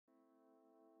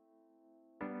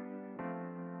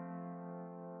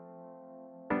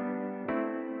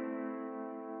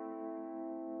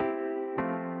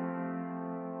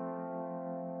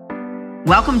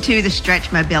Welcome to the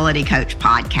Stretch Mobility Coach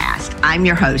podcast. I'm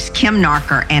your host, Kim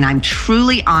Narker, and I'm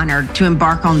truly honored to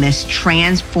embark on this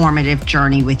transformative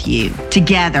journey with you.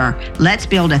 Together, let's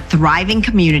build a thriving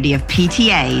community of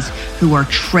PTAs who are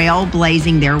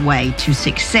trailblazing their way to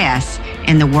success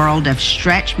in the world of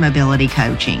stretch mobility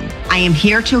coaching. I am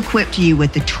here to equip you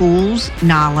with the tools,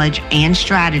 knowledge, and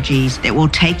strategies that will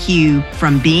take you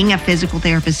from being a physical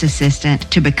therapist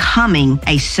assistant to becoming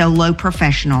a solo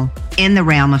professional in the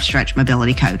realm of stretch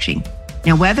mobility coaching.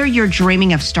 Now, whether you're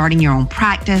dreaming of starting your own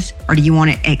practice, or do you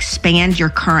want to expand your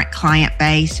current client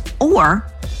base, or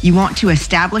you want to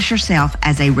establish yourself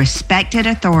as a respected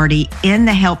authority in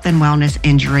the health and wellness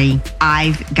industry,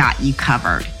 I've got you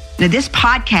covered. Now, this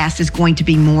podcast is going to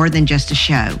be more than just a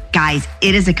show. Guys,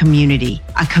 it is a community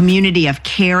of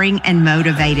caring and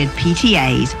motivated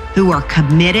PTAs who are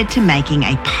committed to making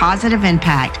a positive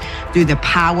impact through the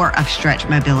power of stretch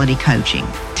mobility coaching.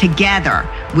 Together,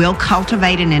 we'll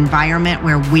cultivate an environment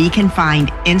where we can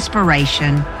find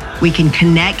inspiration, we can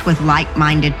connect with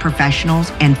like-minded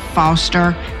professionals, and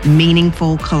foster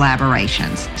meaningful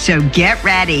collaborations. So get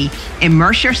ready,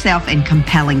 immerse yourself in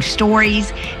compelling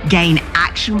stories, gain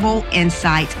actionable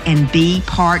insights, and be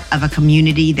part of a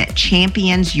community that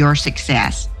champions your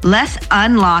success. Let's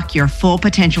unlock your full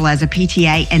potential as a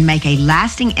PTA and make a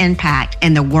lasting impact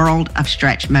in the world of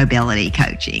stretch mobility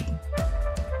coaching.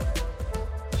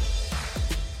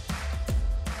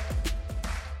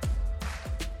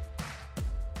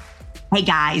 Hey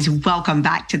guys, welcome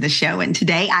back to the show. And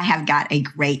today I have got a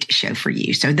great show for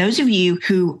you. So those of you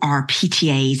who are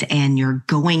PTAs and you're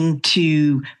going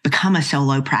to become a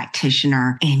solo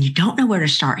practitioner and you don't know where to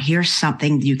start, here's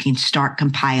something you can start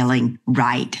compiling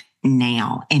right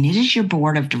now. And it is your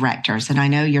board of directors. And I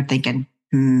know you're thinking,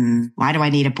 why do I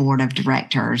need a board of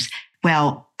directors?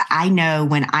 Well, I know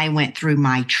when I went through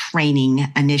my training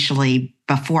initially,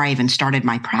 before I even started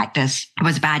my practice, it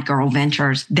was Bad Girl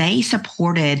Ventures. They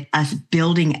supported us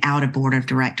building out a board of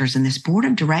directors. And this board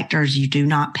of directors, you do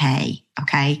not pay.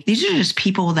 Okay. These are just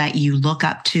people that you look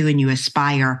up to and you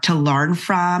aspire to learn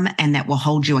from and that will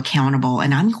hold you accountable.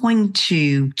 And I'm going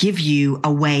to give you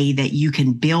a way that you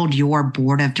can build your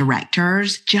board of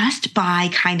directors just by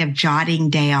kind of jotting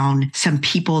down some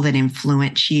people that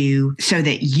influence you so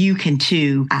that you can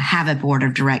too have a board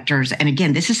of directors. And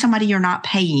again, this is somebody you're not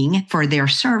paying for their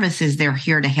services. They're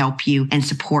here to help you and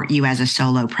support you as a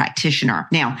solo practitioner.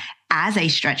 Now, as a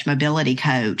stretch mobility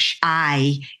coach,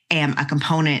 I am a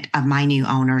component of my new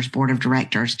owner's board of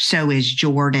directors. So is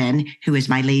Jordan, who is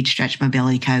my lead stretch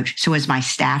mobility coach. So is my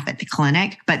staff at the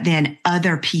clinic. But then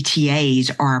other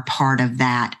PTAs are a part of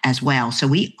that as well. So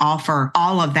we offer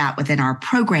all of that within our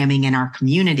programming and our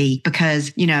community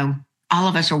because, all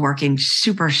of us are working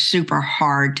super, super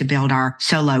hard to build our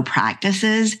solo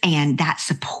practices. And that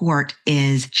support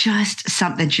is just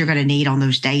something that you're going to need on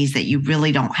those days that you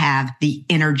really don't have the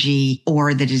energy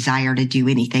or the desire to do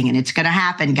anything. And it's going to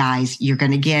happen, guys. You're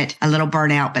going to get a little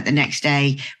burnout, but the next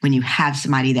day when you have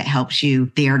somebody that helps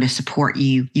you there to support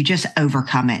you, you just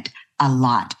overcome it a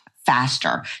lot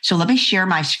faster. So let me share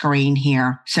my screen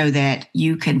here so that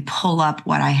you can pull up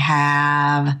what I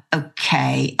have.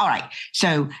 Okay. All right.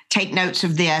 So take notes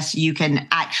of this. You can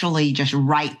actually just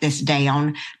write this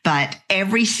down, but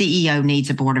every CEO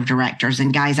needs a board of directors.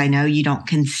 And guys, I know you don't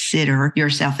consider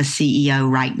yourself a CEO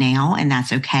right now, and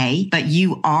that's okay, but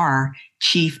you are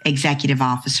Chief Executive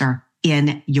Officer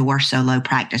in your solo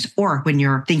practice, or when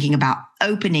you're thinking about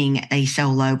opening a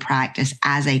solo practice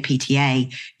as a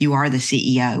PTA, you are the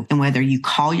CEO. And whether you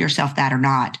call yourself that or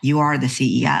not, you are the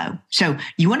CEO. So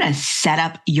you want to set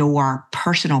up your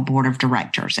personal board of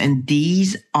directors. And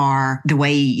these are the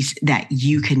ways that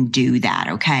you can do that.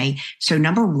 Okay. So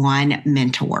number one,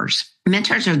 mentors.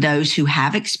 Mentors are those who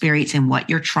have experience in what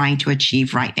you're trying to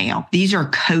achieve right now. These are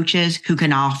coaches who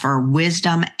can offer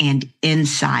wisdom and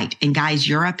insight. And guys,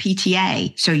 you're a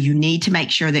PTA, so you need to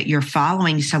make sure that you're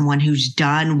following someone who's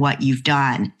done what you've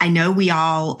done. I know we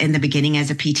all, in the beginning as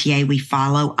a PTA, we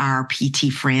follow our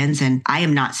PT friends. And I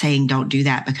am not saying don't do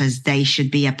that because they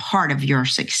should be a part of your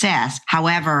success.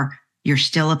 However, you're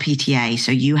still a PTA,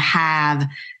 so you have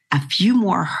a few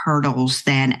more hurdles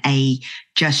than a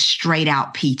just straight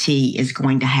out PT is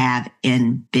going to have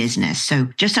in business. So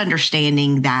just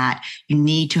understanding that you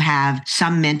need to have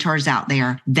some mentors out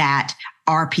there that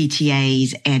are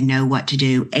PTAs and know what to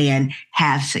do and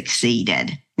have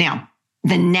succeeded. Now,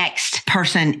 the next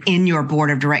person in your board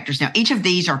of directors. Now, each of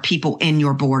these are people in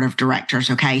your board of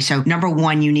directors. Okay. So number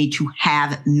one, you need to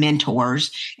have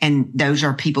mentors, and those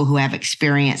are people who have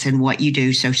experience in what you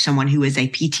do. So someone who is a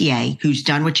PTA, who's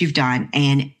done what you've done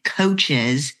and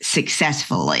coaches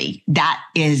successfully. That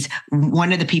is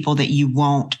one of the people that you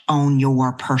want on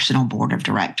your personal board of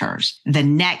directors. The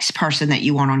next person that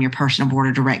you want on your personal board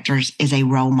of directors is a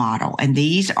role model. And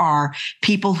these are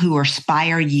people who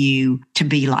inspire you to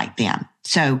be like them.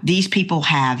 So these people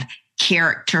have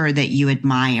character that you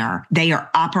admire. They are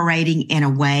operating in a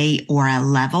way or a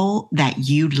level that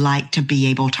you'd like to be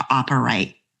able to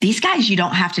operate. These guys, you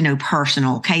don't have to know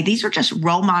personal. Okay. These are just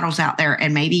role models out there.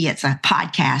 And maybe it's a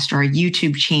podcast or a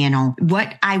YouTube channel.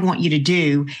 What I want you to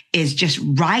do is just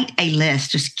write a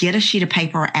list, just get a sheet of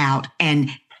paper out and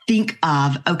think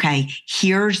of, okay,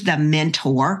 here's the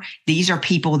mentor. These are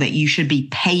people that you should be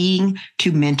paying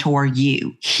to mentor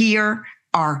you. Here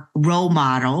are role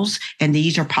models, and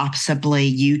these are possibly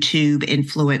YouTube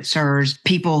influencers,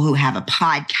 people who have a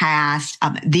podcast.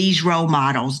 These role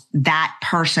models, that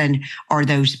person or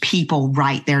those people,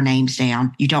 write their names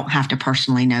down. You don't have to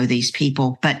personally know these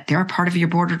people, but they're a part of your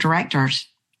board of directors.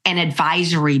 An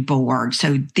advisory board.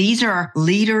 So these are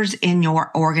leaders in your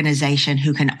organization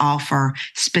who can offer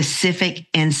specific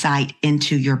insight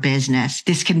into your business.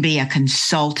 This can be a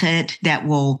consultant that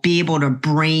will be able to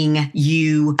bring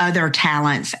you other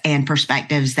talents and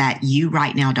perspectives that you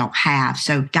right now don't have.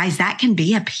 So guys, that can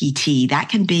be a PT. That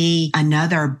can be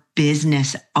another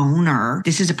business owner.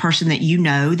 This is a person that you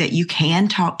know that you can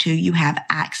talk to, you have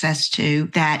access to,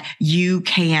 that you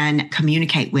can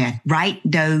communicate with. Write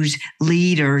those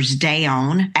leaders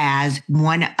down as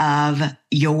one of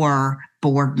your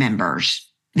board members.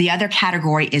 The other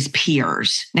category is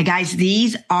peers. Now, guys,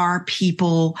 these are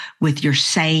people with your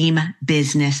same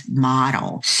business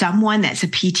model. Someone that's a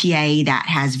PTA that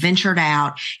has ventured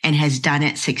out and has done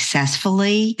it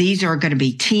successfully. These are going to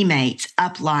be teammates,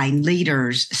 upline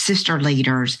leaders, sister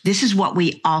leaders. This is what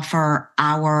we offer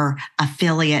our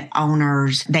affiliate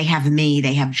owners. They have me,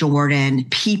 they have Jordan,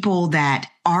 people that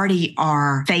already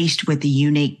are faced with the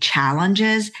unique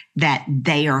challenges that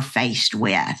they are faced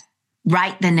with.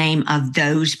 Write the name of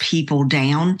those people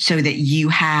down so that you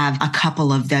have a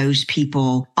couple of those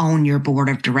people on your board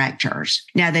of directors.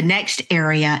 Now, the next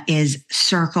area is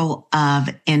circle of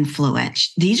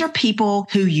influence. These are people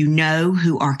who you know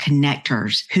who are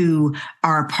connectors, who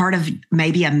are part of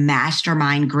maybe a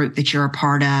mastermind group that you're a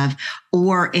part of,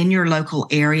 or in your local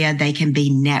area, they can be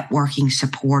networking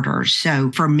supporters. So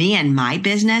for me and my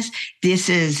business, this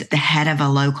is the head of a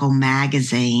local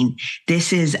magazine.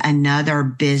 This is another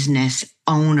business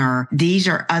owner. These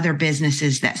are other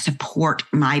businesses that support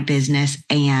my business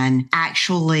and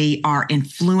actually are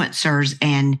influencers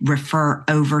and refer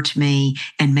over to me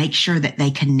and make sure that they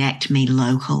connect me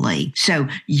locally. So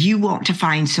you want to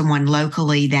find someone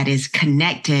locally that is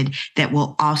connected that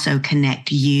will also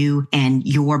connect you and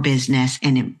your business.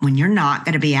 And when you're not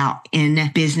going to be out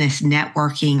in business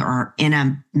networking or in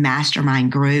a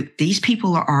mastermind group, these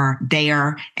people are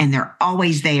there and they're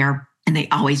always there. And they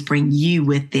always bring you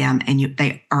with them, and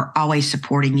they are always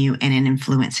supporting you and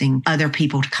influencing other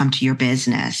people to come to your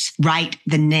business. Write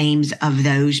the names of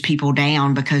those people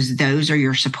down because those are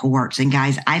your supports. And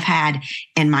guys, I've had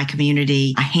in my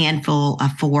community a handful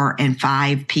of 4 and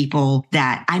 5 people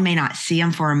that I may not see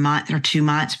them for a month or 2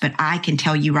 months, but I can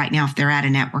tell you right now, if they're at a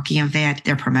networking event,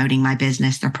 they're promoting my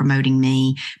business, they're promoting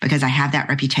me because I have that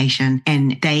reputation,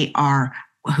 and they are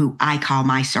who I call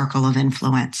my circle of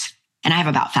influence. And I have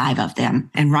about 5 of them,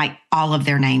 and write all of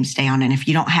their names down. And if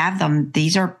you don't have them,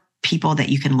 these are people that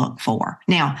you can look for.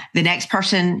 Now, the next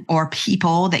person or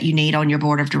people that you need on your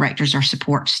board of directors or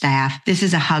support staff. This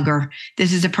is a hugger.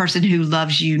 This is a person who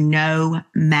loves you no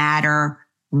matter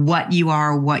what you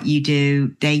are, what you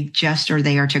do. They just are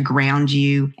there to ground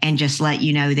you and just let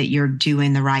you know that you're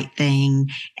doing the right thing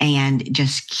and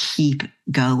just keep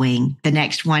going. The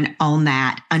next one on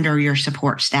that under your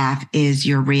support staff is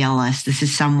your realist. This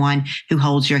is someone who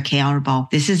holds you accountable.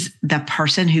 This is the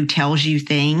person who tells you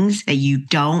things that you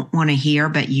don't want to hear,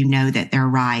 but you know that they're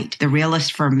right. The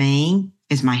realist for me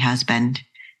is my husband.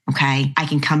 Okay. I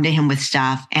can come to him with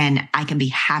stuff and I can be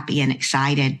happy and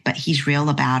excited, but he's real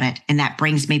about it. And that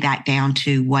brings me back down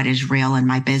to what is real in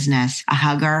my business. A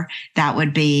hugger, that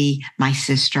would be my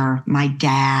sister, my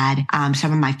dad,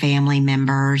 some of my family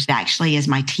members, actually is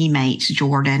my teammates,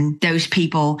 Jordan. Those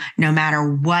people, no matter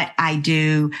what I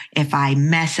do, if I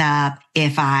mess up,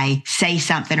 if I say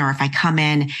something or if I come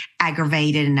in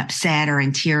aggravated and upset or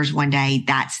in tears one day,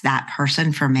 that's that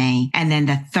person for me. And then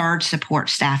the third support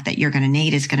staff that you're going to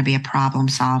need is going to be a problem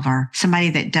solver, somebody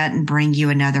that doesn't bring you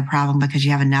another problem because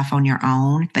you have enough on your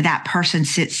own, but that person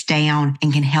sits down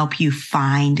and can help you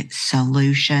find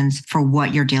solutions for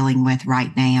what you're dealing with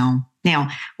right now. Now,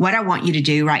 what I want you to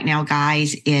do right now,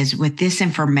 guys, is with this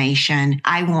information,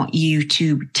 I want you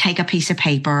to take a piece of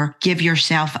paper, give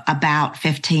yourself about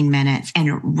 15 minutes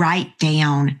and write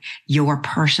down your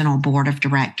personal board of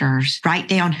directors. Write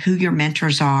down who your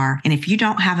mentors are. And if you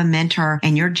don't have a mentor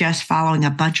and you're just following a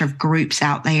bunch of groups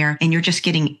out there and you're just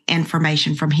getting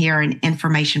information from here and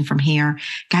information from here,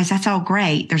 guys, that's all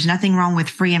great. There's nothing wrong with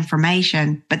free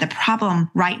information. But the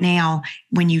problem right now,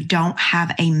 when you don't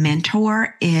have a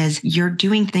mentor, is you're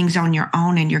doing things on your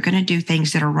own and you're going to do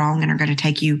things that are wrong and are going to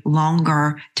take you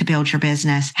longer to build your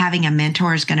business. Having a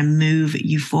mentor is going to move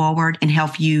you forward and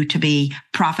help you to be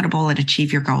profitable and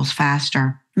achieve your goals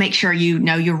faster. Make sure you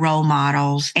know your role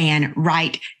models and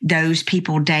write those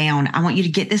people down. I want you to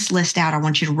get this list out. I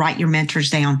want you to write your mentors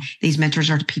down. These mentors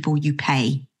are the people you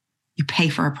pay. You pay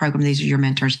for a program. These are your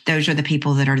mentors. Those are the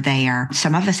people that are there.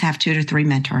 Some of us have 2 to 3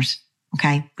 mentors.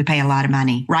 Okay. We pay a lot of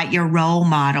money. Write your role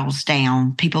models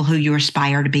down, people who you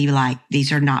aspire to be like.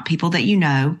 These are not people that you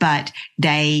know, but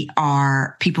they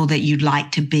are people that you'd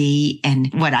like to be. And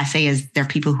what I say is they're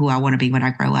people who I want to be when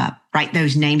I grow up. Write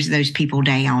those names of those people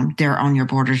down. They're on your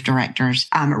board of directors.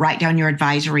 Write down your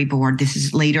advisory board. This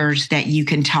is leaders that you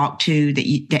can talk to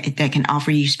that can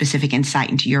offer you specific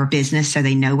insight into your business so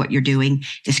they know what you're doing.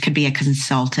 This could be a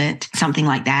consultant, something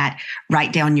like that.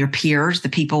 Write down your peers, the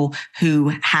people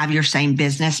who have your same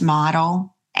business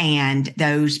model. And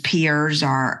those peers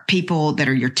are people that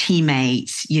are your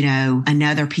teammates,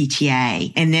 another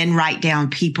PTA. And then write down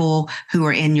people who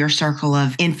are in your circle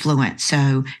of influence.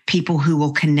 So people who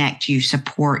will connect you,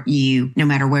 support you, no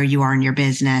matter where you are in your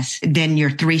business. Then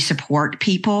your 3 support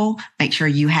people. Make sure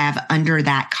you have under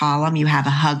that column, you have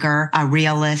a hugger, a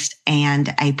realist,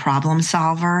 and a problem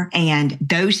solver. And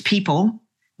those people,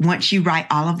 once you write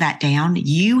all of that down,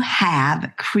 you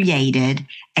have created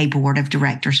a board of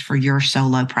directors for your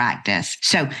solo practice.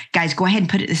 So guys, go ahead and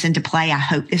put this into play. I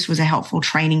hope this was a helpful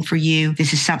training for you.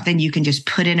 This is something you can just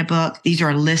put in a book. These are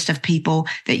a list of people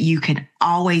that you can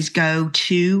always go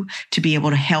to be able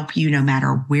to help you no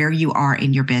matter where you are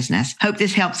in your business. Hope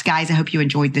this helps, guys. I hope you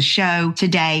enjoyed the show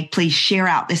today. Please share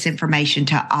out this information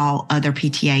to all other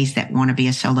PTAs that want to be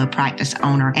a solo practice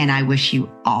owner. And I wish you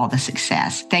all the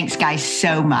success. Thanks, guys,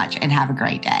 so much, and have a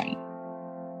great day.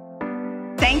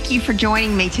 Thank you for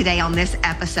joining me today on this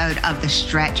episode of the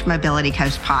Stretch Mobility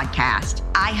Coach podcast.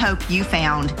 I hope you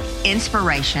found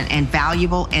inspiration and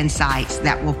valuable insights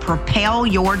that will propel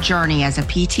your journey as a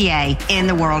PTA in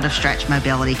the world of stretch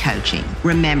mobility coaching.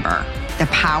 Remember, the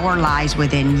power lies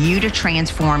within you to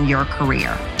transform your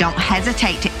career. Don't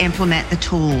hesitate to implement the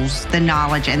tools, the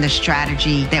knowledge, and the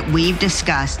strategy that we've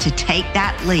discussed to take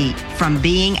that leap from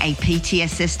being a PT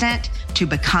assistant to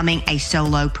becoming a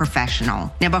solo professional.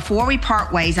 Now, before we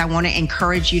part ways, I want to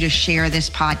encourage you to share this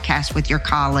podcast with your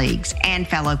colleagues and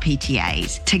fellow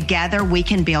PTAs. Together, we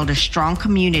can build a strong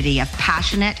community of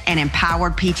passionate and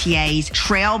empowered PTAs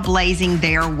trailblazing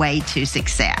their way to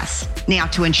success. Now,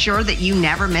 to ensure that you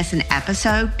never miss an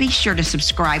episode, be sure to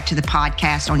subscribe to the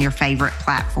podcast on your favorite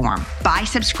platform. By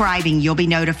subscribing, you'll be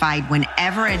notified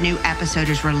whenever a new episode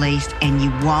is released, and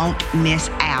you won't miss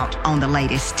out on the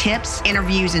latest tips,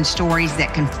 interviews, and stories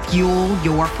that can fuel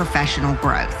your professional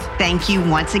growth. Thank you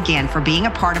once again for being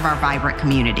a part of our vibrant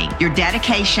community. Your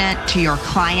dedication to your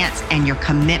clients and your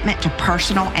commitment to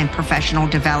personal and professional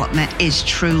development is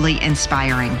truly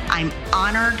inspiring. I'm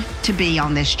honored to be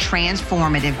on this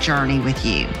transformative journey with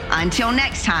you. Until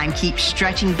next time, keep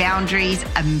stretching boundaries,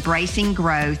 embracing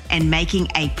growth, and making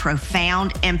a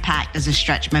profound impact as a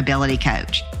stretch mobility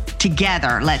coach.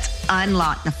 Together, let's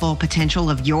unlock the full potential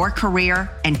of your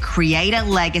career and create a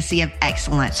legacy of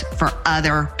excellence for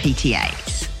other PTAs.